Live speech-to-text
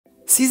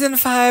Season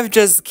 5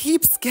 just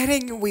keeps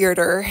getting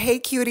weirder. Hey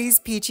cuties,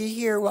 PeachY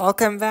here.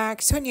 Welcome back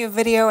to a new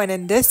video, and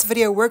in this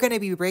video we're going to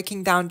be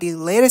breaking down the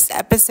latest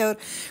episode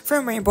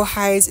from Rainbow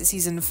High's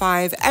Season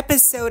 5,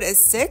 Episode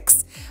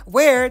 6,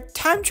 where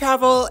time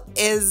travel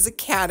is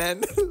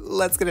canon.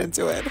 Let's get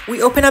into it.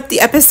 We open up the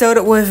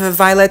episode with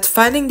Violet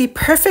finding the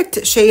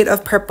perfect shade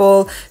of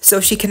purple so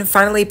she can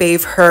finally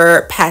bathe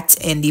her pet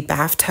in the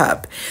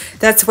bathtub.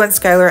 That's when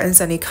Skylar and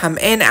Sunny come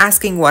in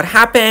asking what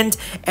happened,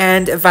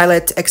 and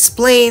Violet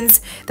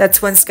explains.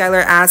 That's when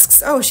Skylar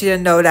asks, oh, she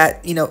didn't know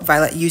that,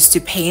 Violet used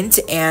to paint,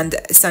 and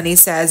Sunny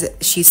says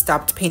she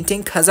stopped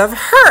painting because of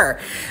her.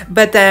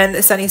 But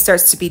then Sunny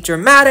starts to be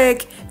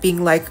dramatic,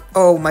 being like,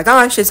 oh my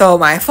gosh, it's all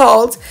my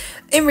fault.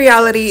 In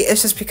reality,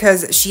 it's just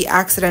because she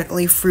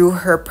accidentally threw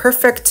her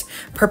perfect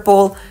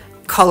purple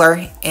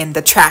color in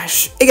the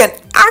trash. Again,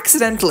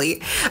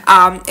 accidentally.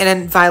 And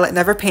then Violet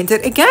never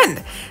painted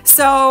again.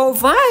 So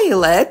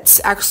Violet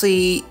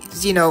actually,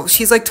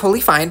 she's like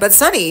totally fine. But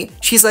Sunny,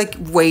 she's like,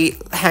 wait,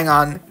 hang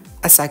on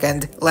a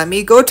second. Let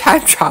me go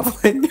time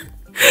traveling.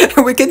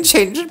 And we can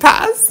change the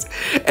past.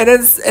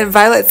 And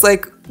Violet's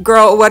like,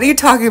 girl, what are you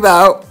talking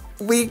about?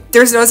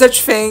 There's no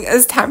such thing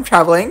as time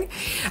traveling.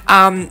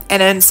 And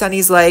then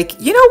Sunny's like,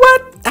 you know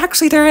what?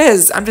 Actually, there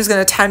is. I'm just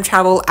gonna time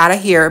travel out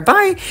of here.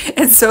 Bye.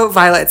 And so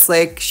Violet's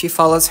like, she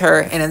follows her,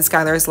 and then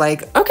Skylar's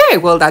like, okay,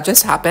 well, that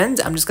just happened.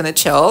 I'm just gonna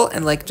chill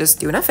and like just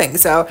do nothing.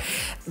 So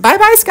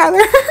bye-bye,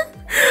 Skylar.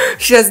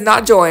 She does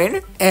not join,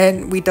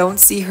 and we don't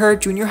see her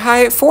junior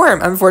high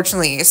form,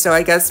 unfortunately. So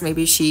I guess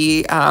maybe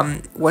she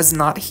was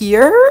not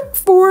here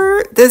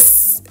for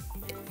this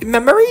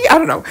memory. I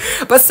don't know.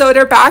 But so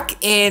they're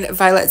back in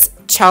Violet's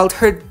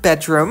childhood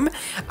bedroom.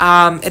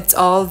 It's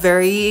all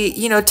very,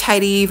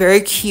 tidy, very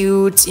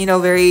cute,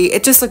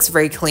 it just looks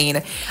very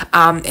clean.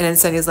 And then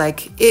Sunny's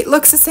like, it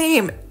looks the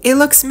same. It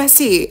looks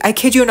messy. I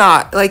kid you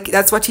not. Like,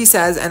 that's what she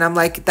says. And I'm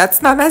like,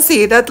 that's not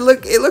messy. It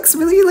looks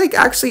really like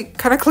actually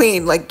kind of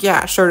clean. Like,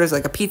 yeah, sure. There's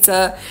like a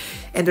pizza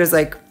and there's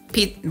like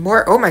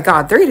more. Oh my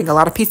God, they're eating a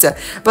lot of pizza,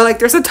 but like,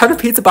 there's a ton of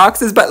pizza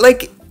boxes, but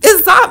like,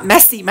 it's not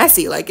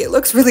messy. Like, it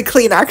looks really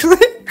clean actually.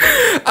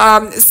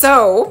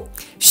 So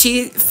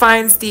she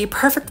finds the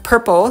perfect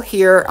purple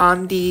here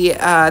on the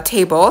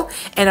table,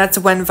 and that's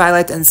when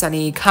Violet and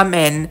Sunny come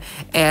in,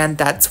 and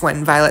that's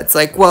when Violet's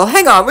like, well,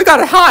 hang on, we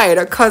gotta hide,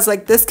 because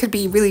like this could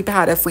be really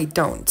bad if we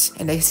don't,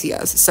 and they see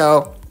us.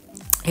 So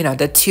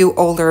the two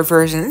older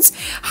versions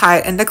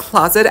hide in the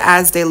closet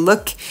as they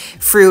look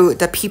through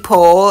the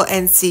peephole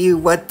and see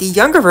what the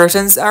younger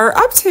versions are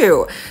up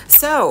to.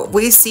 So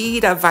we see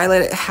that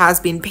Violet has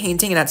been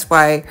painting, and that's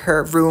why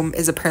her room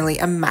is apparently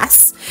a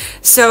mess.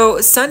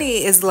 So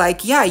Sunny is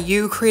like, yeah,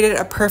 you created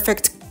a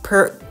perfect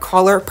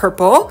color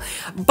purple,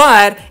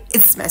 but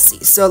it's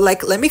messy, so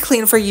like, let me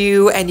clean for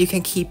you and you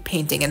can keep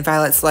painting. And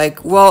Violet's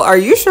like, well, are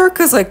you sure?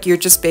 Because like, you're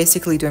just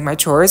basically doing my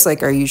chores.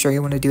 Like, are you sure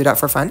you want to do that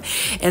for fun?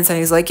 And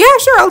Sunny's like, yeah,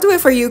 sure, I'll do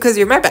it for you because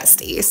you're my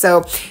bestie.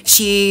 So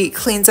she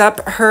cleans up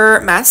her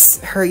mess,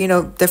 her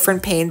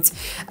different paint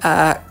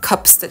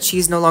cups that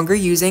she's no longer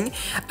using,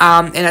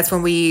 and that's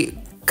when we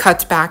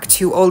cut back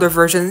to older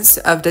versions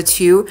of the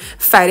two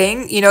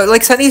fighting.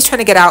 Like, Sunny's trying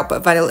to get out,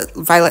 but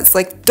Violet's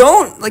like,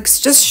 don't, like,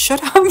 just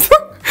shut up.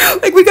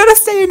 Like, we gotta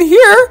stay in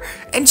here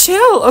and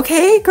chill,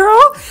 okay,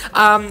 girl?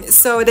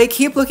 So they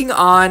keep looking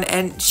on,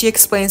 and she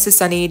explains to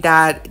Sunny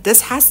that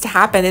this has to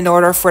happen in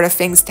order for the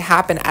things to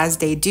happen as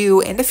they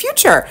do in the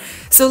future.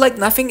 So like,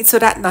 so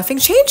that nothing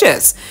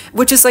changes,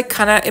 which is like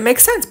kind of, it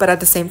makes sense, but at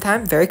the same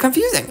time, very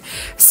confusing.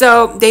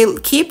 So they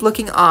keep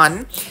looking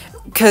on,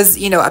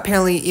 because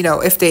apparently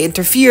if they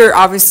interfere,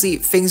 obviously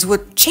things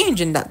would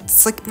change, and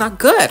that's like not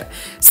good.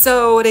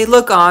 So they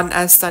look on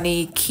as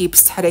Sunny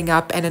keeps heading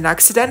up and then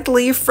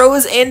accidentally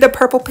throws in the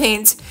purple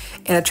paint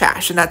in the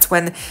trash, and that's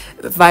when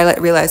Violet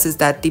realizes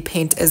that the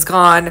paint is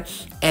gone.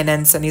 And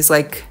then Sunny's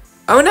like,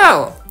 oh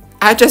no,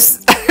 I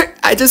just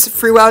I just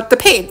threw out the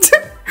paint.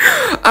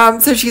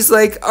 So she's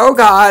like, oh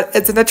God,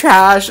 it's in the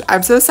trash,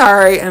 I'm so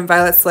sorry. And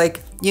Violet's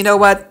like, you know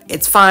what,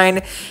 it's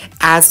fine,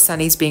 as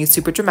Sunny's being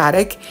super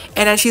dramatic.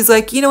 And then she's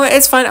like, you know what,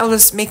 it's fine, I'll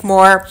just make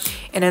more.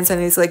 And then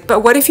Sunny's like, but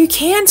what if you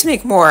can't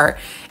make more?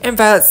 And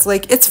Violet's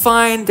like, it's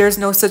fine, there's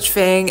no such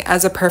thing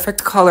as a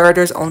perfect color,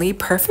 there's only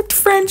perfect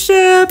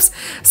friendships.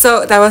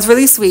 So that was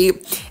really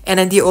sweet. And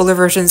then the older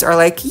versions are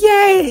like,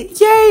 yay,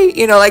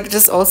 like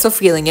just also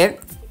feeling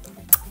it.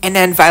 And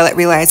then Violet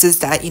realizes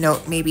that,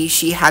 maybe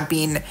she had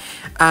been,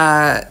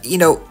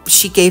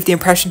 she gave the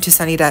impression to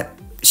Sunny that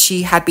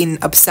she had been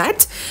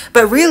upset,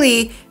 but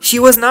really she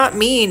was not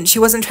mean. She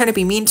wasn't trying to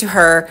be mean to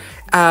her.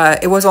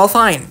 It was all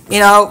fine,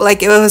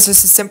 like, it was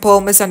just a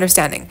simple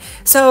misunderstanding.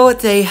 So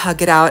they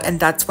hug it out, and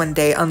that's when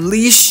they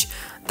unleash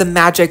the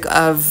magic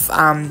of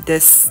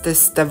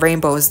the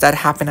rainbows that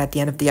happen at the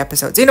end of the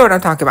episodes. You know what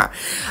I'm talking about.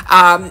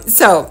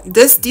 So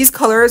these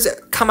colors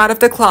come out of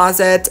the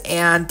closet,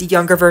 and the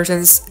younger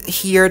versions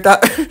hear the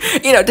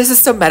this is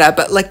so meta,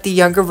 but like, the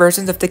younger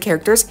versions of the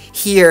characters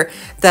hear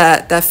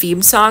the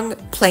theme song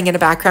playing in the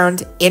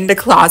background in the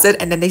closet,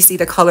 and then they see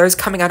the colors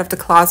coming out of the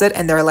closet,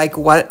 and they're like,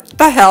 what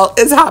the hell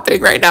is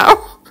happening right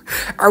now?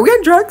 Are we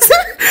on drugs?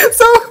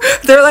 So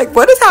they're like,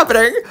 what is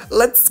happening?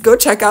 Let's go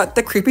check out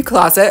the creepy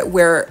closet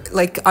where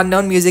like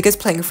unknown music is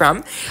playing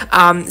from.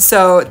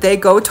 So they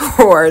go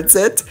towards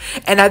it,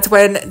 and that's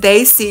when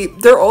they see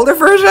their older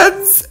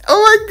versions. Oh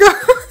my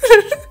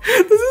god.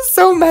 This is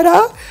so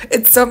meta.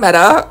 It's so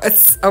meta.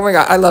 It's, oh my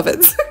god, I love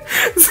it.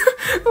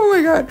 Oh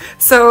my god.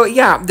 So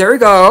yeah, there we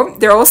go.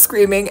 They're all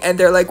screaming and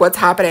they're like, what's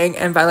happening?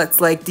 And Violet's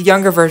like, the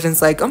younger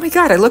version's like, oh my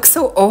god, I look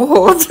so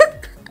old.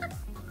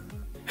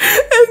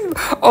 And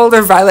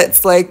older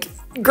Violet's like,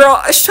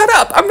 girl, shut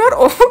up, I'm not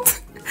old.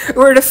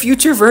 We're the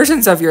future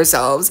versions of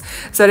yourselves.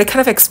 So they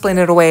kind of explain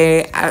it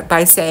away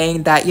by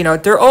saying that, you know,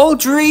 they're all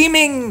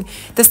dreaming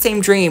the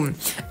same dream,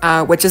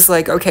 which is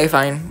like, okay,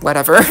 fine,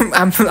 whatever.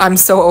 I'm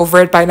so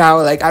over it by now.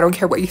 Like, I don't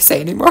care what you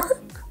say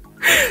anymore.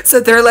 So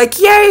they're like,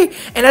 yay,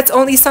 and that's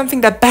only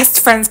something that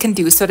best friends can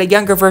do. So the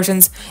younger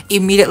versions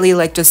immediately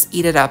like just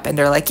eat it up, and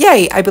they're like,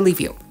 yay, I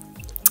believe you.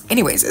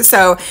 Anyways,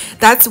 so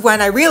that's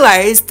when I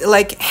realized,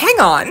 like, hang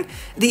on,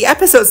 the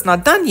episode's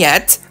not done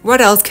yet.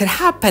 What else could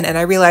happen? And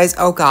I realized,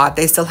 oh god,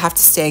 they still have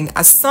to sing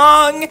a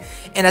song.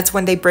 And that's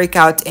when they break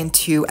out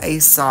into a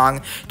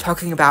song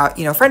talking about,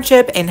 you know,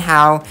 friendship and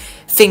how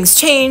things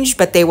change,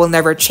 but they will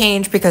never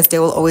change because they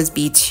will always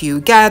be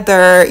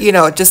together. You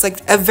know, just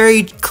like a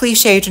very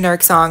cliche,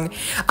 generic song.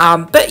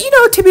 But, you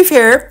know, to be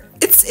fair,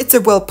 it's a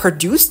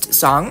well-produced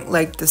song.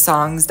 Like,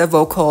 the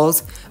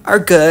vocals are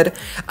good.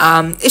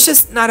 It's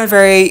just not a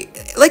very,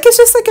 like, it's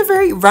just like a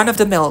very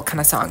run-of-the-mill kind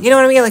of song. You know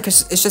what I mean? Like,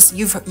 it's just,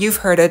 you've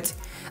heard it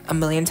a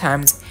million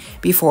times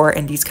before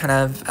in these kind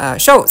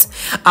of shows.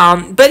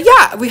 But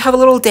yeah, we have a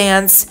little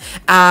dance.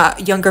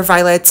 Younger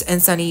Violet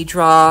and Sunny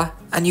draw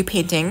a new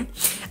painting.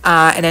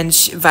 And then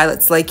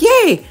Violet's like,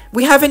 yay,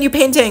 we have a new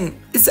painting.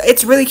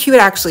 It's really cute,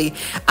 actually.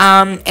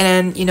 And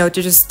then, you know,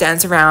 to just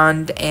dance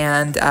around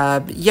and,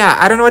 yeah,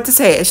 I don't know what to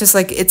say. It's just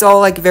like, it's all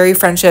like very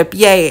friendship.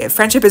 Yay,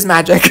 friendship is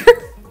magic.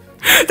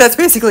 That's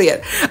basically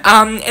it.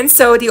 And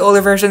so the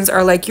older versions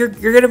are like, you're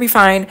gonna be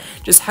fine.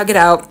 Just hug it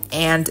out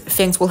and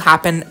things will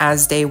happen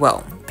as they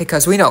will.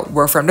 Because we know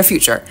we're from the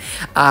future.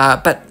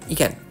 But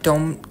again,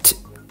 don't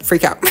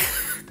freak out.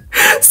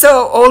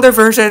 So older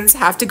versions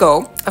have to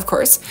go, of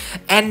course.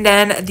 And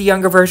then the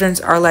younger versions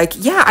are like,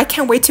 yeah, I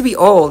can't wait to be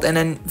old. And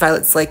then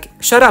Violet's like,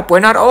 shut up, we're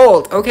not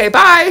old. Okay,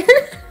 bye.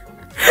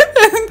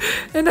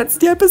 and that's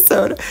the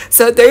episode.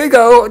 So there you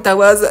go. That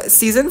was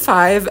season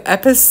 5,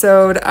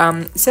 episode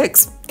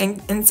 6.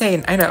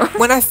 Insane, I know.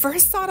 When I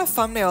first saw the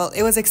thumbnail,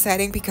 it was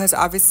exciting because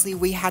obviously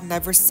we had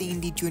never seen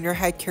the junior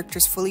high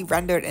characters fully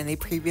rendered in a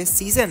previous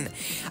season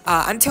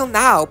until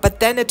now. But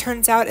then it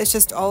turns out it's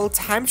just all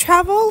time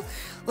travel.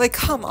 Like,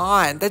 come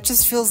on, that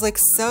just feels like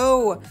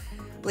so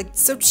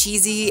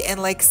cheesy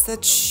and like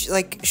such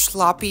like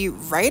sloppy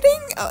writing.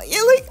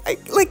 Yeah,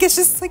 like it's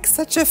just like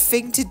such a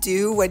thing to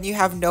do when you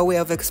have no way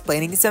of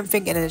explaining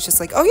something, and then it's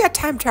just like, oh yeah,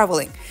 time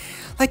traveling.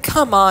 Like,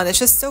 come on, it's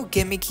just so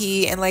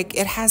gimmicky, and like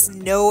it has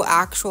no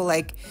actual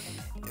like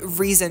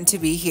reason to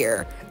be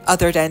here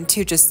other than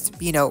to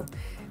just, you know,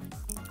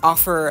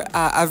 offer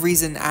a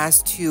reason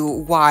as to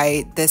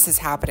why this is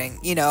happening.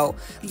 You know,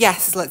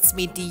 yes, let's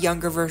meet the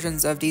younger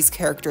versions of these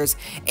characters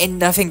and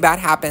nothing bad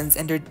happens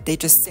and they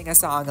just sing a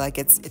song like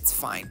it's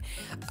fine.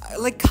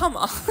 Like, come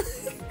on.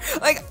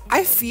 Like,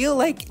 I feel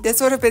like this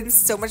would have been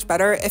so much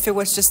better if it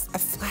was just a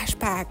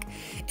flashback.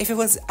 If it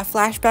was a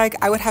flashback,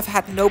 I would have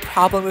had no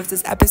problem with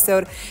this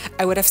episode.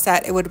 I would have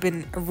said it would have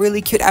been a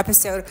really cute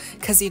episode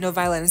because, you know,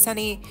 Violet and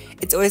Sunny,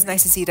 it's always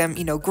nice to see them,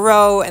 you know,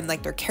 grow, and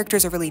like their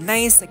characters are really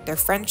nice, like their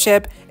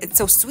friendship, it's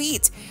so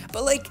sweet.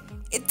 But like,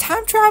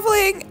 time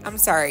traveling, I'm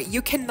sorry,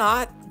 you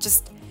cannot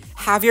just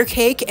have your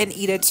cake and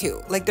eat it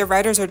too. Like, the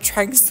writers are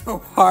trying so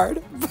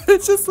hard, but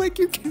it's just like,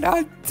 you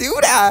cannot do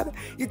that.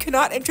 You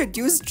cannot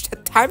introduce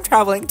time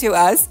traveling to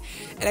us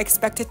and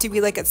expect it to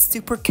be like a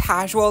super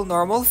casual,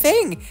 normal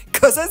thing,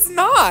 because it's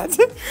not.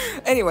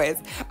 Anyways,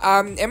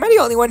 am I the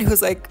only one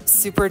who's like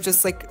super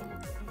just like,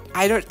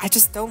 I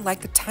just don't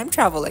like the time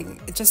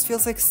traveling. It just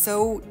feels like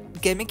so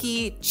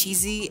gimmicky,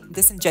 cheesy,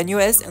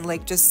 disingenuous, and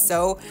like just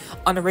so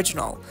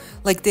unoriginal.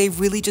 Like, they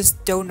really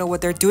just don't know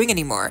what they're doing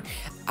anymore.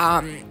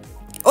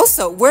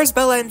 Also, where's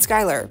Bella and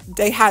Skylar?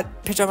 They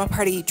had pajama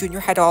party junior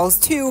high dolls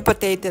too,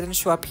 but they didn't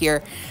show up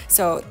here.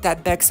 So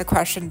that begs the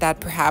question that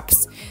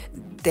perhaps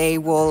we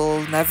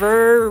will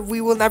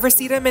never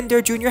see them in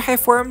their junior high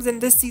forms in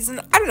this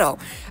season. I don't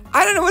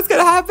know what's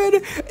gonna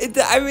happen.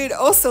 I mean,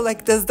 also,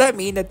 like, does that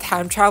mean that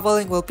time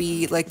traveling will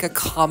be like a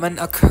common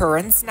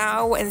occurrence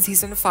now in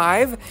season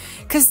 5?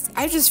 Because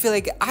I just feel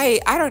like I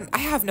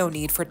have no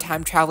need for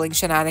time traveling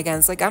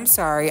shenanigans. Like, I'm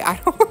sorry, I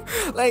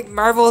don't like,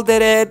 Marvel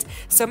did it,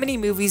 so many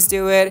movies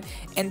do it,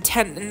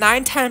 and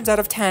 9 times out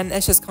of 10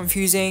 it's just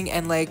confusing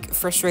and like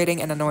frustrating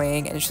and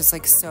annoying, and it's just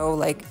like so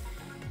like,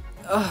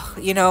 ugh,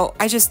 you know,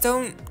 I just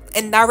don't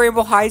And now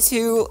Rainbow High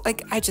too,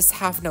 like, I just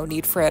have no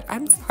need for it.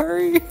 I'm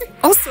sorry.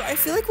 Also, I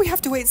feel like we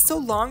have to wait so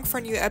long for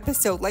a new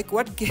episode. Like,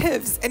 what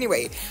gives?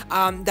 Anyway,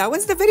 that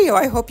was the video.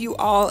 I hope you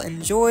all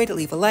enjoyed.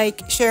 Leave a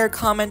like, share,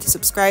 comment,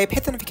 subscribe,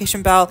 hit the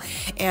notification bell,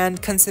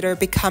 and consider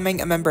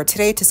becoming a member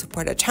today to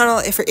support the channel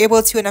if you're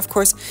able to. And of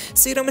course,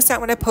 so you don't miss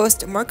out when I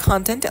post more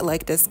content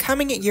like this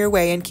coming your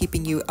way and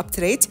keeping you up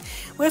to date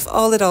with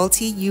all the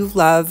adulty you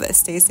love.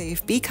 Stay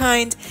safe, be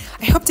kind.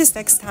 I hope this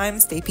next time,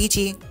 stay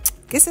peachy.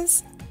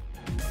 Kisses.